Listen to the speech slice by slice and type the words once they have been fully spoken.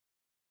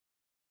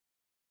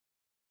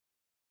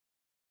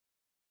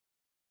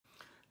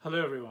Hello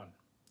everyone,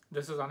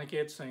 this is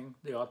Aniket Singh,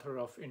 the author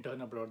of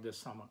Intern Abroad this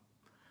summer.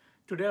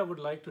 Today I would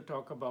like to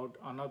talk about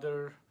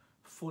another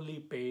fully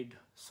paid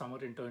summer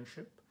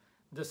internship.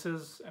 This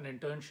is an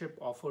internship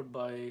offered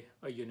by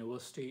a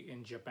university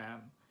in Japan.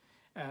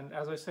 And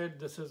as I said,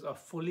 this is a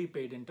fully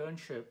paid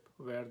internship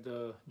where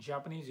the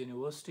Japanese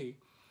university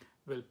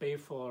will pay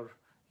for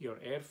your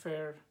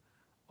airfare,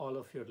 all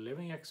of your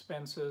living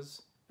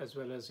expenses, as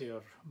well as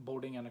your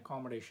boarding and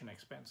accommodation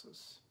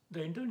expenses. The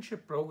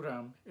internship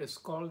program is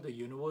called the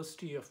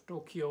University of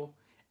Tokyo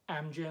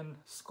Amgen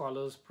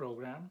Scholars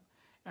Program,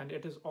 and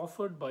it is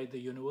offered by the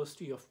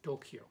University of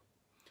Tokyo.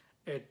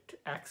 It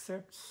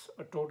accepts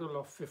a total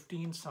of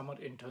 15 summer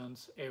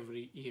interns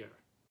every year.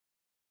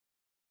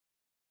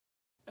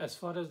 As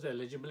far as the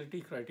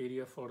eligibility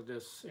criteria for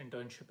this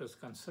internship is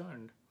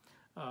concerned,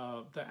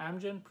 the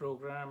Amgen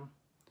program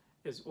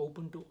is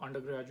open to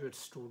undergraduate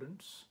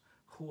students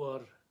who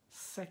are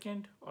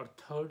second or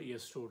third year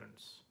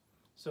students.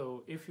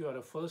 So if you are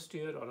a first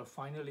year or a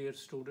final year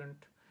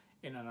student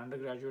in an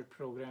undergraduate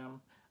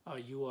program,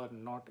 you are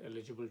not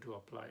eligible to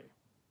apply.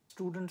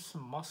 Students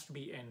must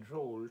be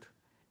enrolled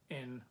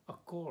in a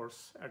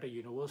course at a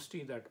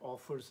university that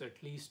offers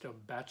at least a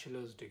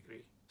bachelor's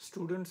degree.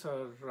 Students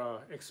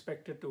are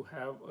expected to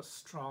have a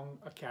strong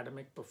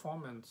academic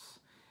performance,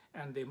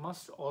 and they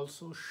must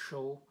also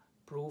show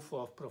proof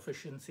of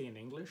proficiency in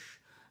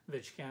English,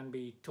 which can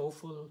be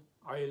TOEFL,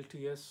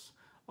 IELTS,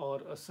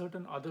 or a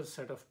certain other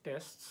set of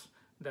tests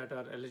that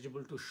are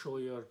eligible to show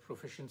your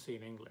proficiency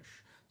in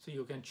English. So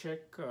you can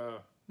check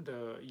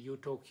the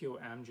UTokyo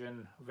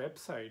Amgen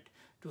website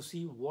to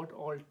see what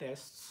all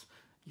tests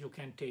you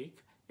can take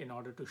in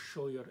order to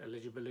show your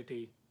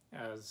eligibility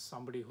as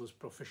somebody who's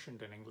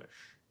proficient in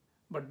English.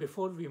 But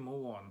before we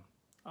move on,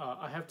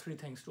 I have three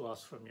things to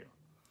ask from you.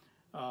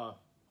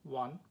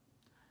 One,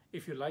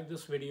 if you like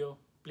this video,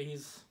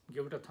 please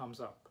give it a thumbs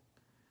up.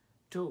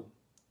 Two,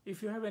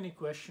 if you have any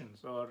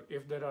questions or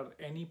if there are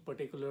any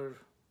particular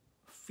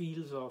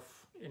fields of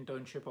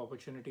internship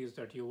opportunities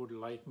that you would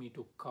like me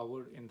to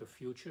cover in the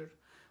future,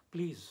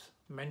 please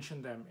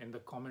mention them in the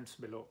comments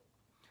below.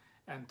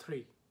 And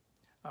three,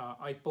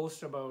 I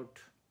post about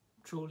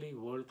truly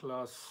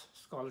world-class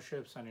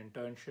scholarships and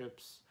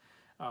internships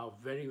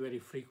very, very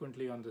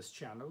frequently on this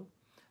channel.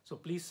 So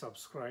please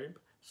subscribe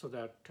so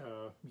that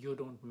you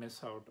don't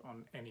miss out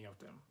on any of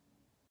them.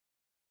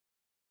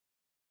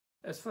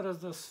 As far as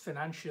the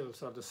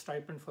financials or the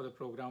stipend for the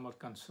program are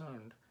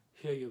concerned,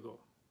 here you go.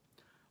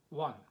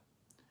 One,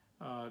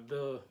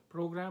 the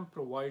program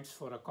provides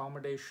for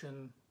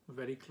accommodation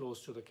very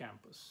close to the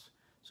campus.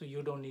 So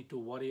you don't need to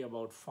worry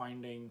about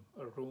finding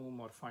a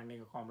room or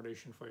finding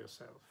accommodation for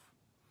yourself.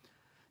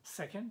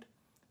 Second,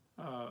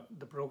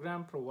 the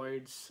program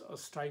provides a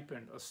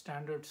stipend, a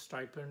standard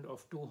stipend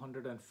of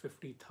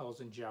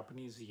 250,000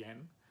 Japanese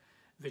yen,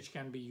 which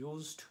can be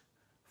used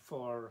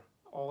for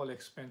all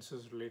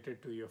expenses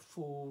related to your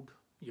food,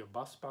 your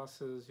bus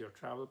passes, your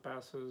travel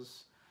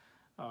passes,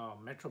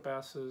 metro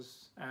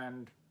passes,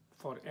 and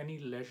for any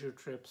leisure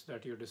trips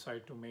that you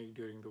decide to make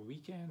during the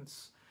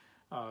weekends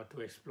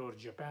to explore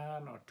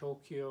Japan or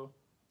Tokyo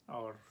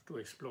or to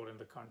explore in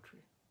the country.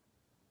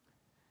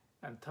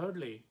 And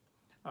thirdly,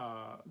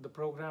 the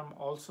program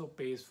also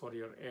pays for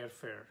your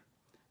airfare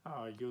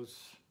used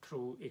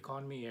through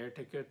economy air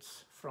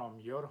tickets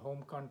from your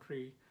home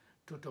country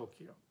to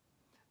Tokyo.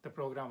 The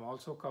program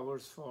also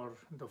covers for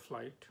the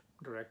flight,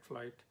 direct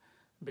flight,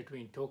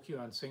 between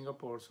Tokyo and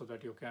Singapore so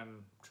that you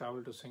can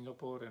travel to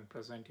Singapore and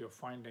present your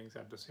findings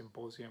at the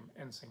symposium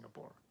in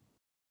Singapore.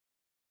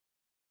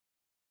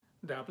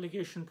 The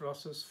application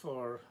process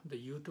for the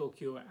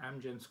UTokyo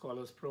Amgen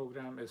Scholars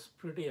Program is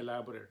pretty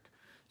elaborate.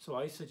 So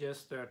I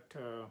suggest that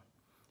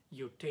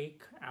you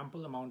take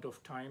ample amount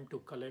of time to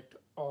collect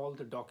all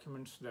the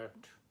documents that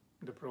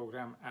the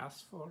program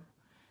asks for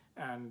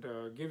and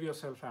give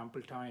yourself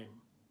ample time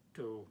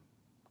to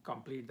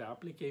complete the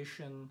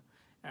application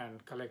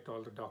and collect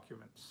all the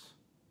documents.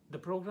 The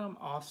program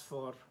asks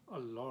for a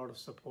lot of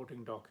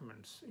supporting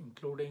documents,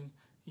 including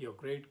your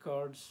grade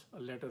cards, a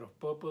letter of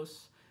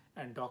purpose,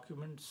 and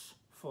documents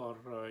for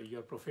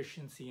your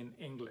proficiency in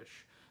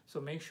English. So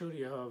make sure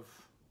you have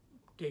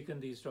taken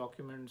these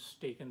documents,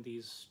 taken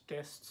these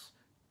tests,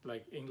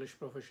 like English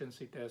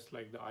proficiency tests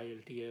like the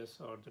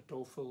IELTS or the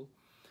TOEFL,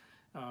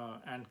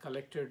 and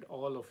collected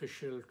all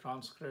official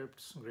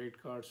transcripts, grade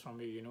cards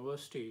from your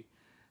university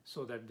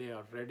so that they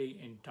are ready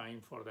in time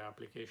for the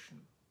application.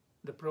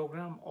 The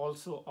program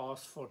also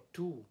asks for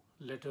 2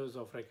 letters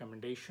of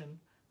recommendation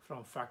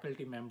from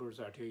faculty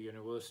members at your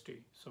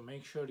university. So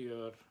make sure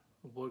you're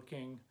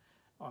working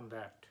on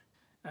that.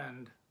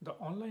 And the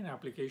online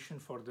application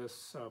for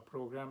this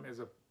program is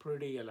a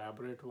pretty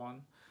elaborate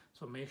one.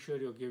 So make sure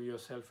you give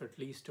yourself at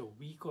least a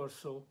week or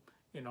so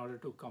in order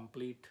to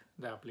complete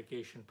the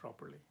application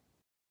properly.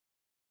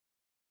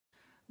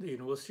 The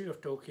University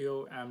of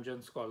Tokyo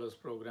Amgen Scholars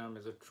Program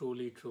is a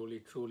truly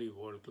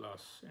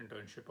world-class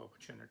internship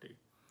opportunity.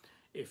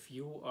 If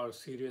you are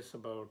serious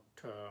about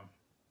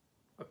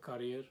a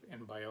career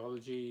in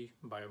biology,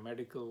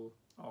 biomedical,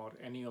 or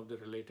any of the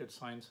related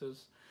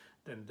sciences,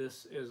 then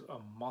this is a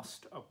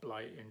must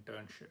apply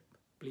internship.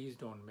 Please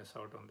don't miss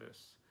out on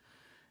this.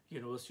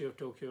 University of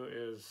Tokyo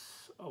is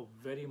a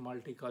very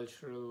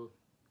multicultural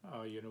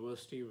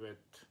university with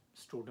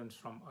students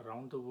from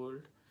around the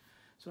world.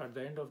 So at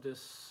the end of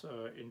this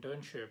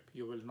internship,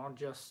 you will not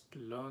just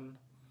learn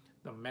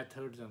the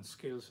methods and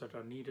skills that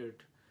are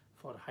needed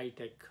for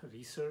high-tech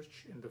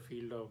research in the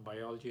field of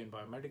biology and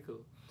biomedical,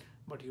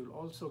 but you'll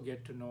also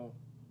get to know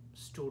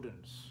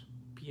students,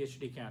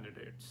 PhD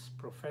candidates,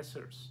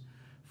 professors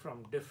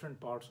from different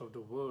parts of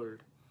the world,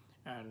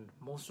 and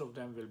most of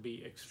them will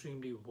be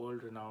extremely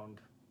world-renowned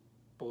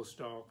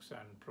postdocs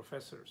and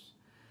professors.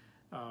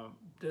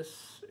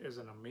 This is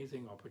an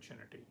amazing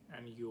opportunity,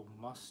 and you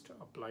must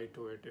apply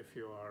to it if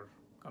you are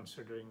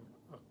considering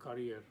a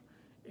career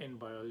in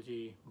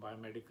biology,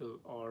 biomedical,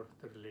 or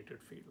the related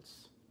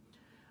fields.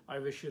 I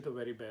wish you the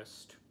very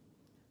best.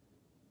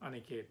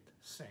 Aniket,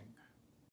 Singh.